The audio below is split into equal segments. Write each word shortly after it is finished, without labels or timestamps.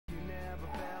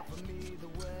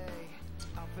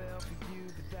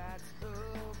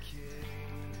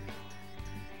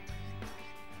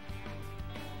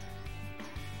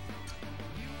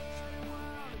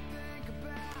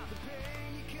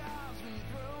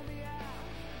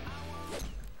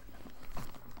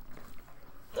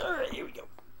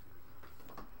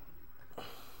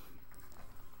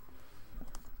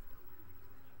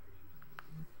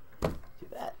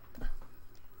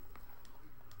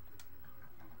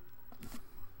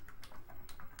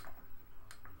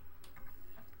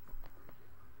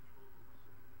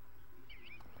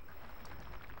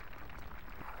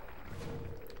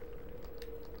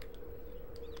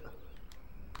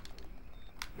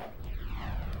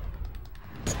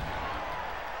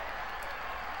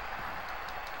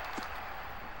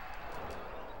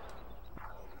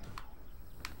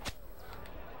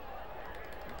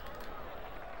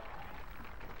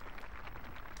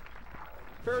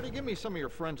Verity, give me some of your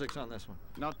forensics on this one.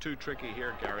 Not too tricky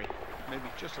here, Gary. Maybe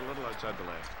just a little outside the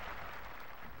left.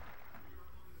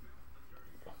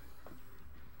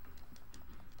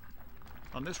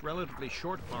 On this relatively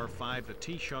short par 5, the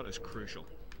tee shot is crucial.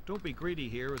 Don't be greedy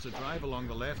here, as a drive along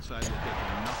the left side will get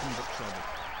you nothing but trouble.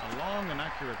 A long and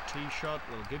accurate tee shot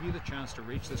will give you the chance to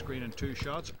reach this green in 2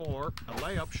 shots, or a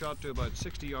layup shot to about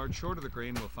 60 yards short of the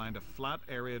green will find a flat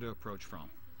area to approach from.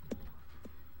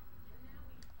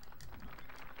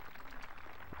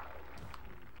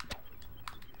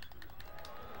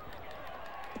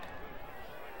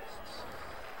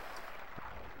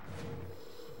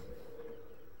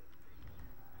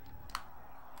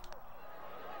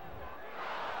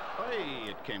 Hey,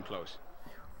 it came close.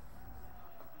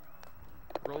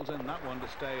 Rolls in that one to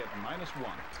stay at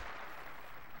 -1.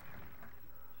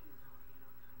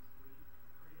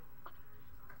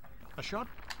 A shot.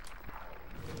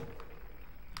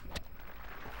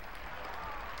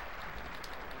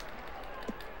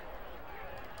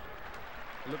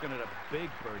 Looking at a big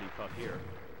birdie putt here.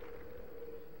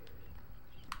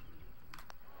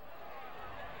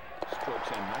 Strokes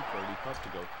in that birdie putt to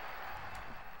go.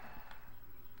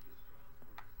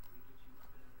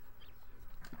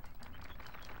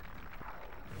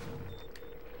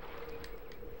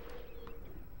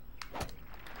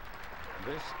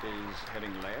 This is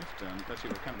heading left, and let's see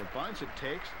what kind of a bounce it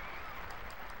takes.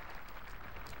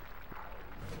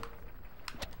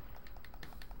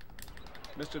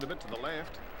 Missed it a bit to the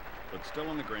left, but still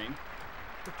on the green.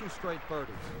 For 2 straight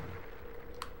birdies.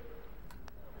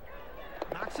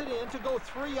 Knocks it in to go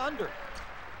 3 under.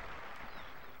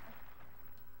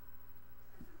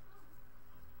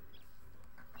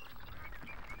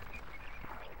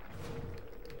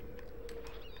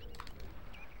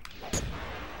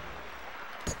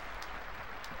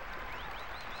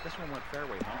 This one went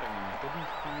fairway hunting and didn't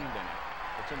find any.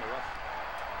 It's in the rough.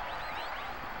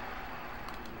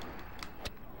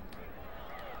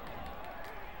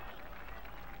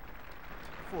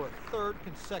 For a 3rd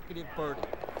consecutive birdie.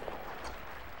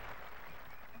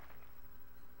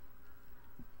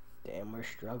 Damn, we're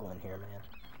struggling here, man.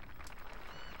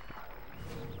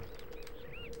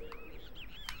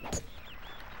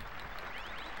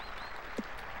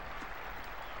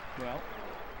 Well,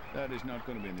 that is not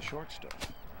going to be in the short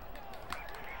stuff.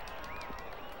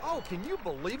 Oh, can you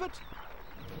believe it?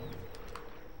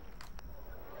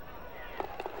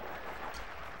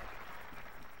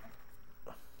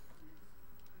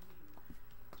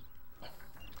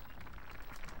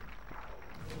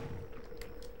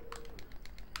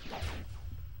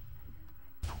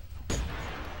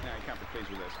 Yeah, I can't be pleased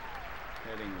with this.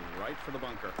 Heading right for the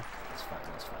bunker. That's fine,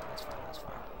 that's fine, that's fine, that's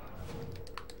fine.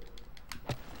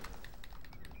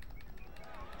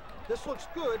 This looks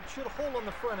good. Should hold on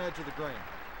the front edge of the green.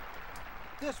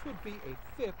 This would be a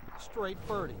 5th straight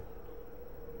birdie.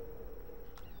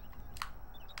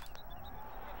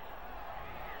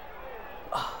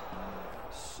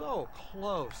 So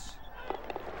close.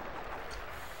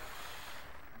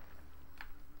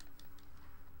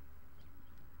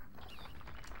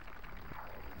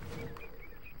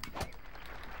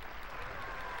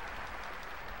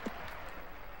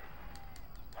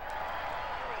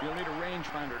 You'll need a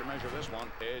rangefinder to measure this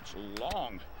one. It's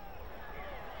long.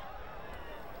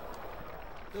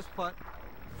 This putt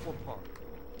for par.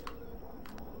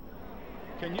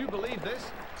 Can you believe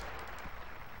this?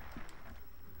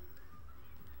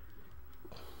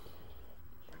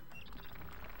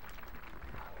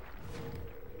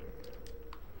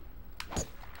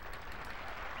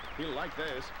 He'll like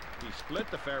this. He split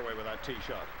the fairway with that tee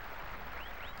shot.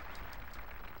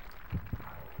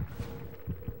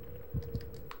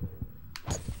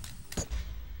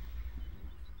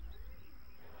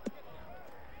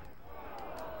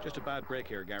 Just a bad break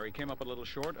here, Gary. Came up a little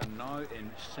short and now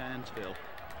in Sandsville.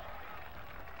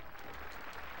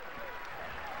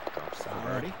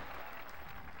 Birdie.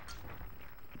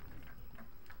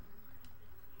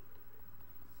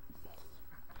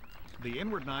 The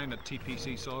inward 9 at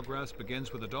SPC Sawgrass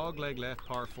begins with a dogleg left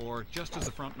par 4, just as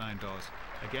the front 9 does.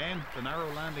 Again, the narrow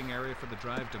landing area for the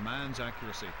drive demands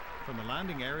accuracy. From the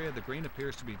landing area, the green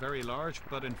appears to be very large,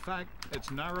 but in fact,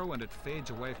 it's narrow and it fades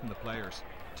away from the players.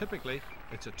 Typically,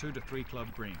 it's a 2 to 3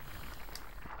 club green.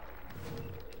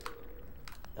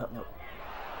 Oh, no.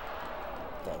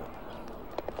 Dang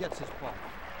it. Gets his putt.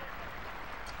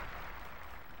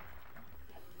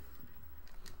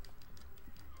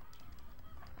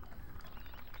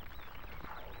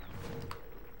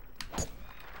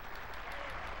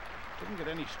 Didn't get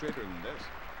any straighter than this.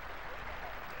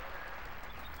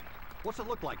 What's it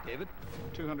look like, David?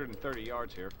 230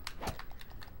 yards here.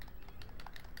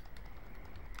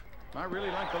 I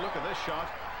really like the look of this shot.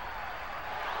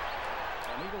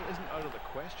 An eagle isn't out of the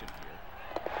question here.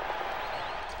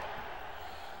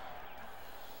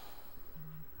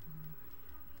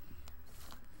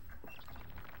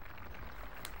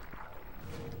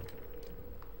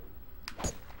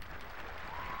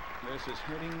 This is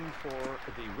heading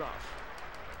for the rough.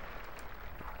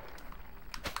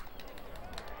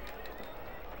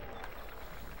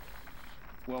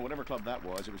 Well, whatever club that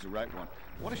was, it was the right one.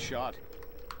 What a shot.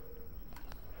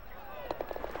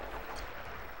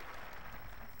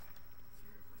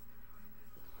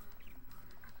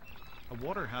 A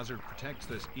water hazard protects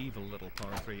this evil little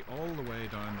par 3 all the way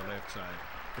down the left side.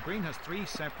 The green has 3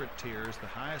 separate tiers, the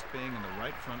highest being in the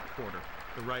right front quarter.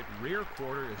 The right rear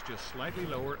quarter is just slightly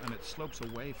lower and it slopes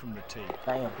away from the tee.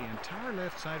 Damn. The entire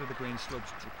left side of the green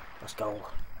slopes. Let's go.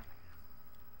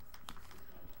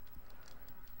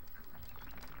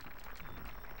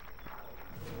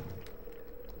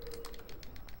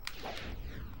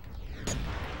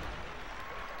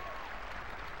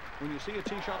 When you see a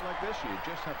tee shot like this, you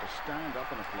just have to stand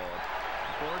up and applaud.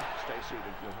 Ford, stay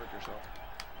seated, you'll hurt yourself.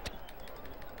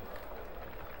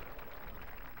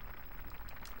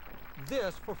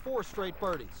 This for 4 straight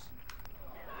birdies.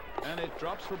 And it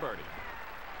drops for birdie.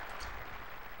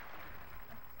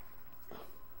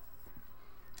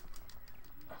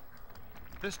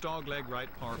 This dogleg right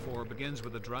par 4 begins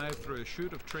with a drive through a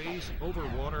chute of trees, over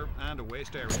water and a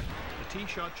waste area. The tee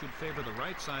shot should favour the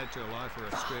right side to allow for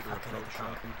a straighter approach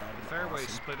shot. The fairway is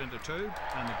split into 2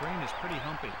 and the green is pretty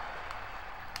humpy.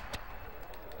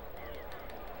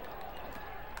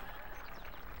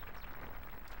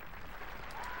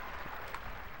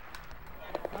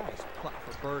 Nice putt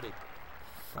for birdie.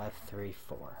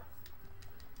 5-3-4.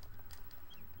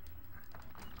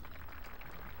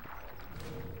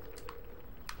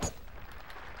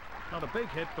 Not a big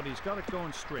hit, but he's got it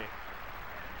going straight.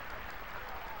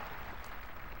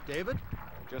 David?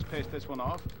 Just paced this one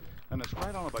off, and it's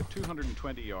right on about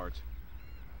 220 yards.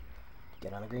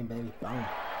 Get on the green, baby. Boom.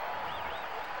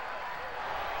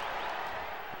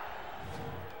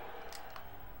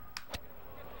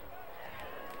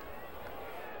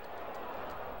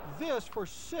 This for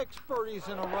 6 birdies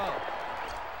in a row.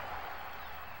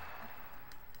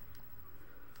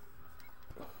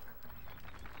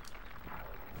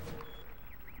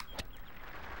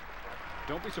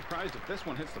 Don't be surprised if this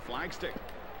one hits the flagstick.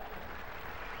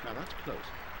 Now that's close,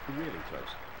 really close.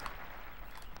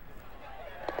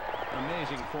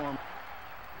 Amazing form.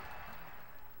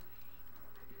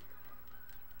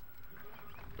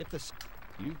 If the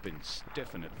You've been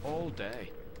stiffing it all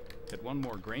day. Hit one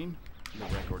more green, the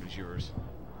record is yours.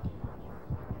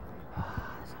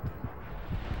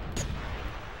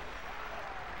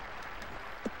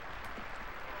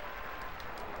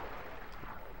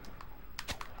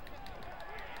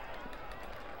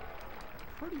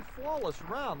 pretty flawless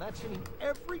round. That's hitting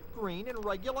every green in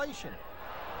regulation.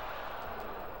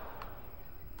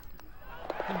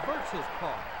 Converts his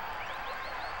par.